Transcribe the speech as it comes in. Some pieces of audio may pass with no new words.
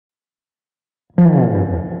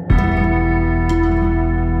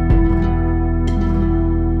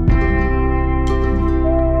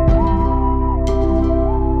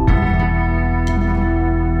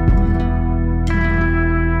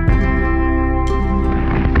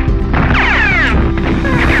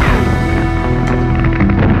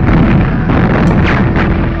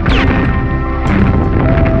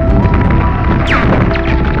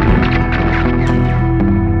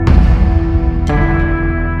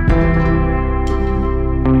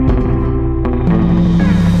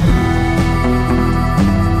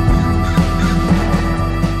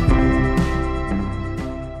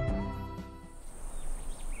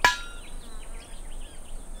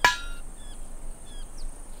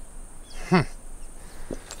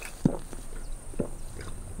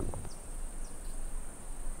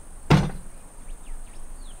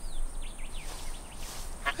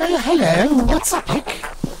Hello, what's up, Hic?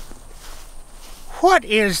 What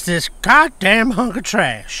is this goddamn hunk of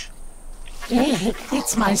trash?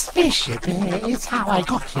 It's my spaceship. It's how I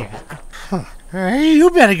got here. You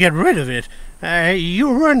better get rid of it.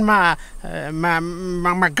 You ruined my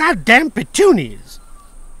goddamn petunias.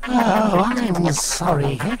 Oh, I'm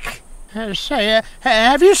sorry, Hic. Say,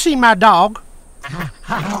 have you seen my dog?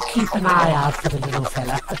 I'll keep an eye out for the little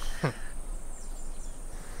fella.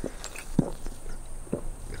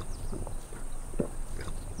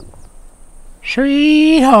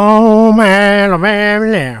 Sweet home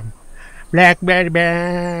Alabama, blackberry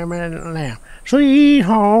lamb. Sweet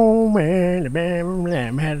home Alabama,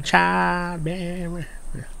 lamb had a child.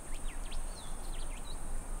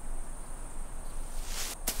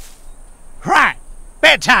 Right,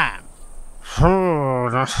 bedtime.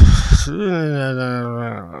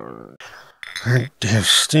 The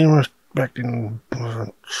steamer's back in.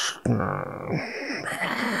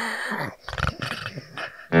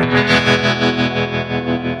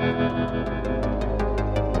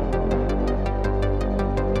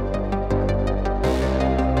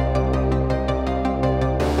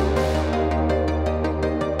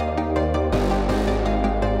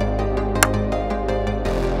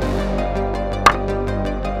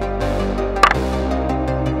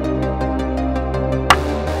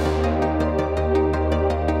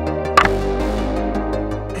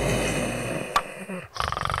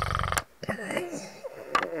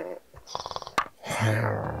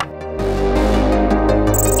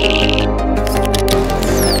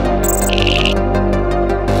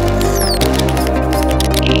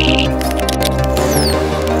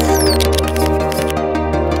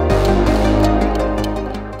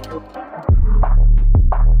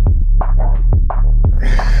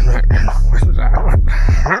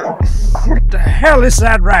 What the hell is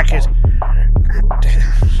that racket?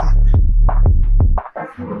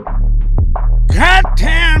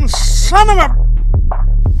 Goddamn son of a...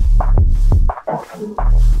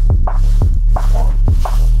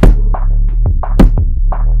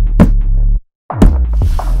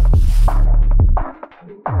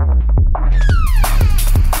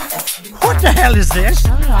 What the hell is this?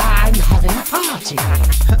 I'm having a party.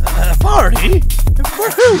 A party? For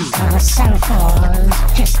who? So far,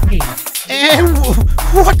 just me. And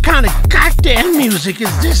what kind of goddamn music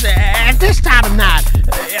is this at this time of night?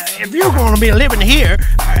 If you're going to be living here,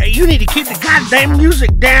 you need to keep the goddamn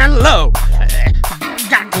music down low.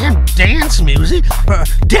 Goddamn dance music?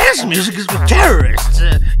 Dance music is for terrorists.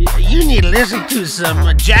 You need to listen to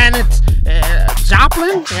some Janet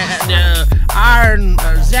Joplin, Iron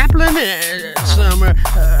Zeppelin, some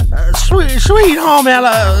Sweet Home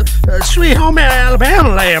Alabama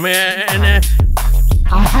lamb, and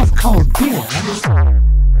I have cold beer.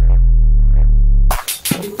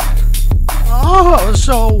 Oh,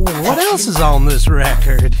 so what else is on this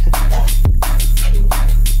record?